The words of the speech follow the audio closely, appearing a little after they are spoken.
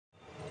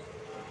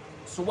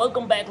So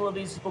welcome back to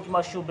this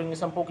Pokemon show, bringing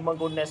some Pokemon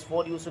goodness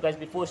for you. So guys,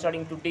 before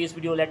starting today's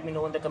video, let me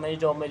know in the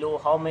comments down below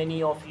how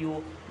many of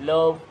you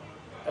love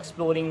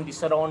exploring the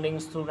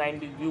surroundings through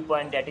 90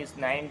 viewpoint, that is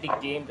 90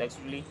 games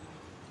actually.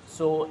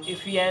 So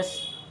if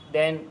yes,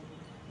 then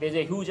there's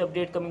a huge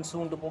update coming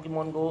soon to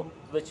Pokemon Go,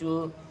 which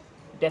will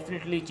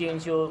definitely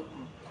change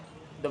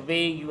the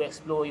way you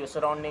explore your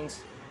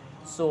surroundings.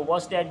 So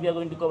what's that? We are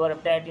going to cover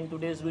up that in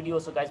today's video.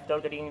 So guys,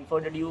 without getting any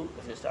further ado,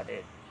 let's get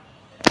started.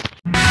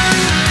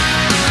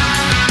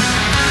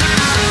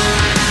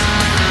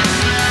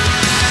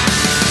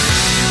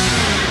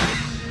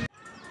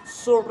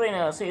 So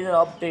trainer, say the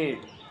update.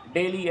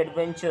 Daily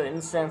Adventure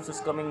Incense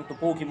is coming to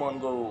Pokemon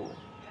Go.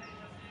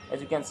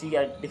 As you can see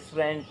a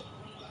different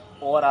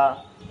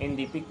aura in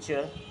the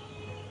picture.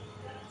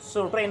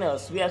 So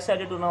trainers, we are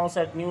excited to announce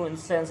that new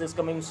incense is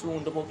coming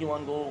soon to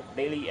Pokemon Go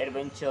Daily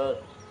Adventure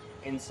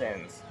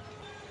Incense.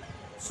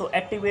 So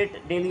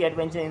activate Daily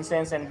Adventure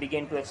Incense and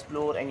begin to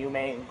explore, and you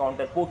may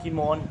encounter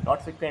Pokemon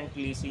not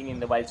frequently seen in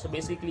the wild. So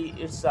basically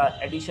it's an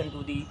addition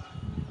to the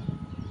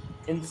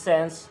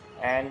incense,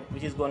 and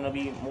which is going to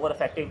be more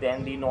effective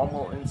than the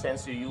normal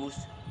incense you used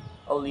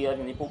earlier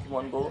in the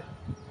Pokemon Go.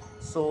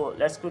 So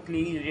let's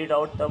quickly read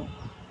out the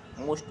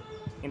most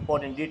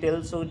important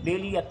details. So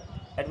Daily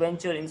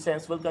Adventure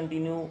Incense will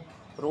continue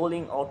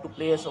rolling out to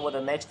players over the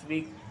next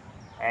week,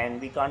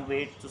 and we can't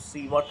wait to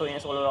see what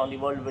trainers all around the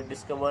world will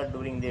discover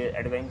during their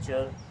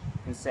Adventure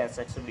Incense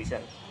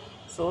exhibition.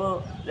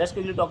 So let's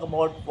quickly talk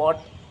about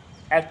what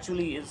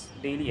actually is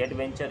Daily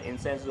Adventure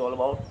Incense is all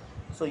about.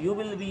 So you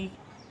will be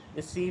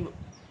receive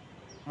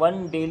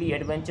one daily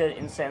adventure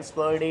incense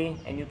per day,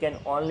 and you can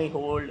only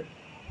hold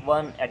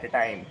one at a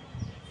time.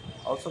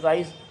 Also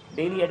guys,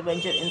 daily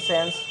adventure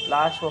incense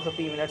lasts for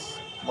 50 minutes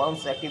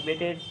once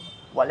activated.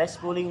 While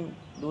exploring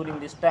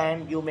during this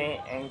time, you may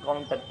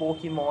encounter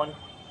Pokemon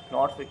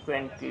not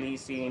frequently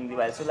seen in the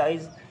wild. So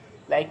guys,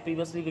 like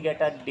previously we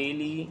get a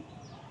daily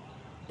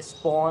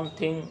spawn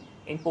thing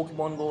in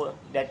Pokemon Go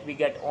that we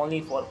get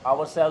only for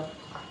ourselves.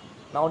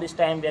 Now this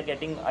time we are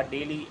getting a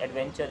daily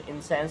adventure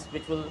incense,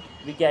 which will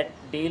we get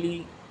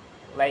daily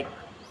like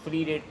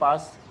free raid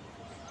pass,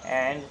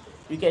 and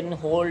we can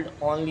hold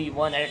only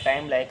one at a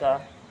time like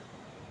a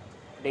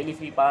daily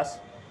free pass.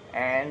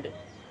 And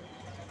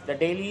the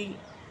daily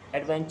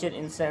adventure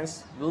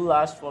incense will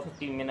last for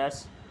 15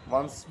 minutes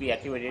once we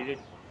activated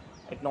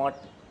it not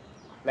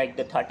like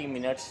the 30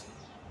 minutes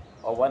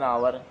or 1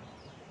 hour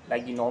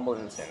like the normal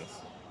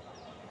incense.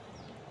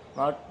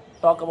 Now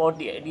talk about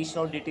the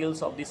additional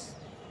details of this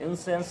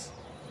incense.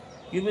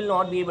 You will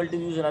not be able to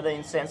use another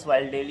incense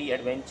while daily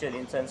adventure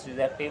incense is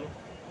active.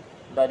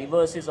 The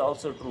reverse is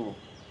also true.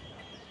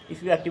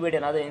 If you activate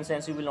another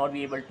incense, you will not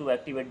be able to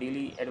activate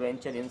daily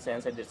adventure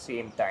incense at the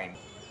same time.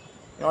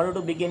 In order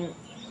to begin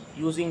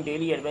using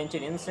daily adventure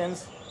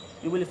incense,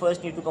 you will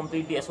first need to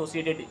complete the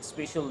associated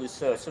special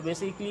research. So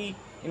basically,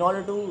 in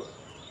order to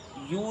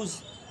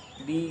use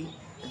the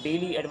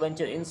daily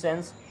adventure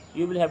incense,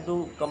 you will have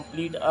to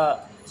complete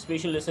a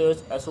special research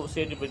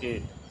associated with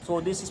it. So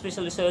this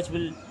special research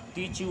will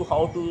teach you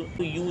how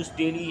to use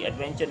daily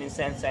adventure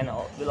incense, and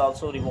will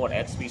also reward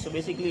XP. So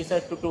basically it's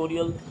a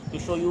tutorial to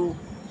show you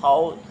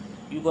how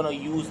you're gonna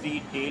use the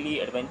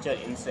daily adventure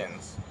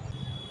incense.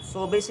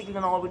 So basically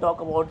now we talk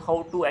about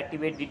how to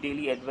activate the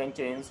daily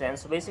adventure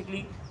incense. So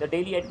basically the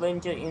daily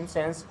adventure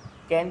incense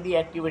can be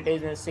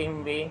activated in the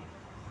same way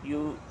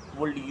you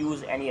would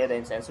use any other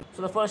incense.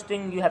 So the first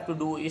thing you have to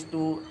do is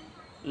to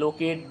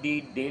locate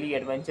the daily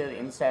adventure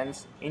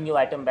incense in your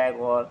item bag,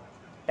 or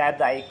tap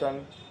the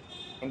icon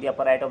in the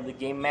upper right of the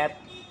game map,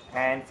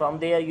 and from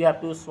there you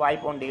have to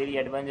swipe on daily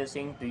adventure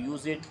thing to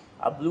use it.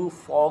 A blue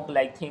fog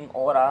like thing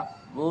aura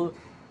will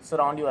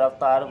surround your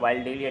avatar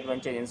while daily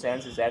adventure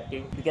incense is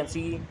active. You can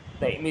see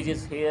the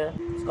images here.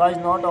 So guys,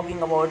 now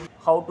talking about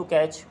how to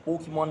catch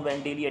Pokemon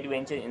when daily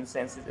adventure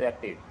incense is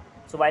active.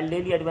 So while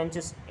daily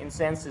adventure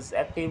incense is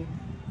active,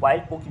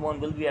 wild Pokemon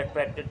will be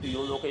attracted to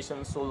your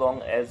location so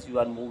long as you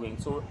are moving.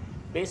 So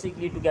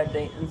basically to get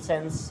the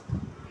incense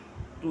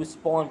to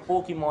spawn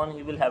Pokemon,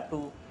 you will have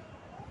to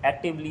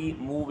actively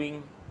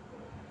moving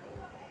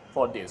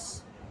for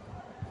this.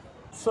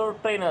 So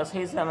trainers,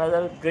 here's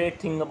another great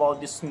thing about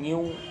this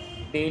new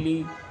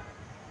daily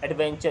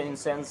adventure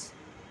incense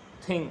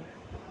thing.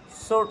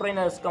 So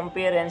trainers,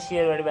 compare and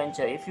share your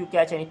adventure. If you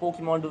catch any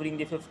Pokemon during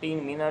the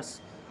 15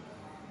 minutes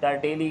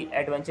that daily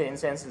adventure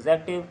incense is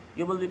active,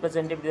 you will be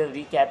presented with a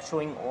recap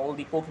showing all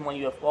the Pokemon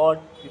you have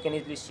caught. You can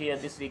easily share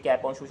this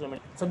recap on social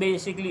media. So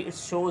basically it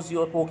shows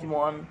your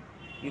Pokemon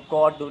you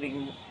caught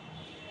during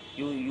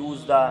you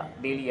use the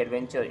daily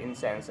adventure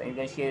incense, and you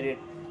can share it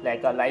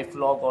like a live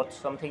vlog or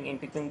something in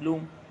Picking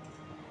Bloom.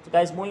 So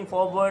guys, moving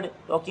forward,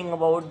 talking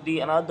about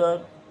the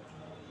another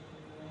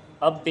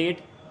update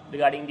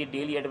regarding the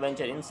daily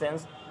adventure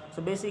incense.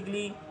 So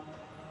basically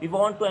we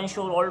want to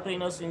ensure all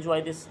trainers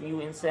enjoy this new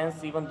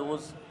incense, even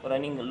those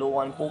running low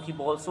on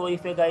Pokeball. So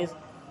if you guys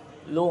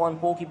low on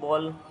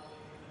Pokeball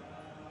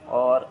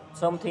or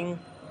something,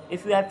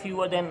 if you have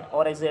fewer than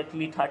or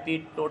exactly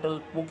 30 total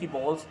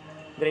Pokeballs,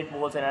 Great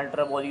Balls and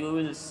Ultra Ball, you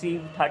will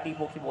receive 30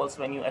 Pokeballs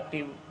when you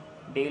active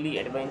Daily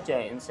Adventure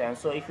Incense.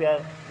 So if you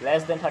have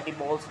less than 30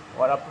 balls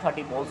or up to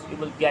 30 balls, you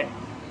will get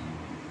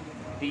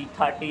the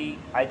 30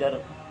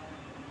 either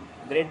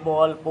Great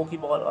Ball,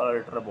 Pokeball or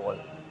Ultra Ball.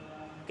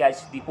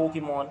 Catch the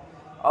Pokemon.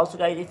 Also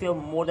guys, if you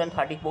have more than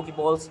 30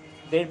 Pokeballs,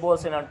 Great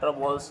Balls and Ultra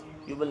Balls,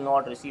 you will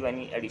not receive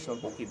any additional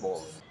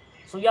Pokeballs.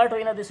 So yeah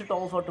trainer, this is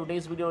all for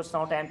today's video. It's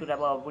now time to wrap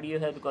up our video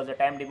here because the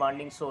time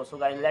demanding. So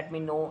guys, let me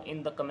know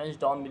in the comments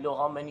down below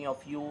how many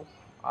of you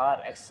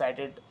are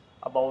excited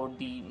about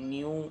the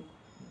new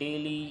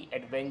Daily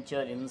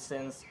Adventure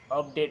Incense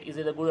update. Is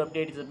it a good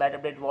update? Is it a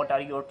bad update? What are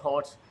your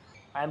thoughts?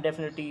 I'm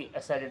definitely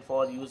excited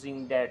for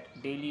using that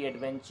Daily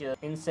Adventure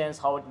Incense,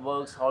 how it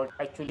works, how it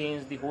actually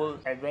changes the whole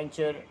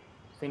adventure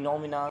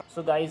phenomena.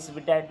 So guys,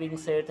 with that being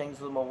said, thanks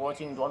so much for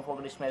watching. Don't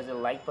forget to smash the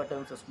like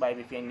button, subscribe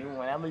if you're new,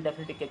 and I will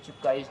definitely catch you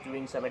guys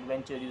doing some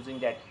adventure using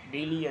that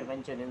Daily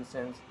Adventure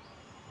Incense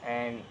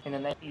and in the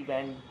next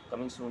event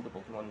coming soon to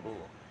Pokemon Go.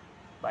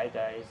 Bye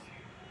guys.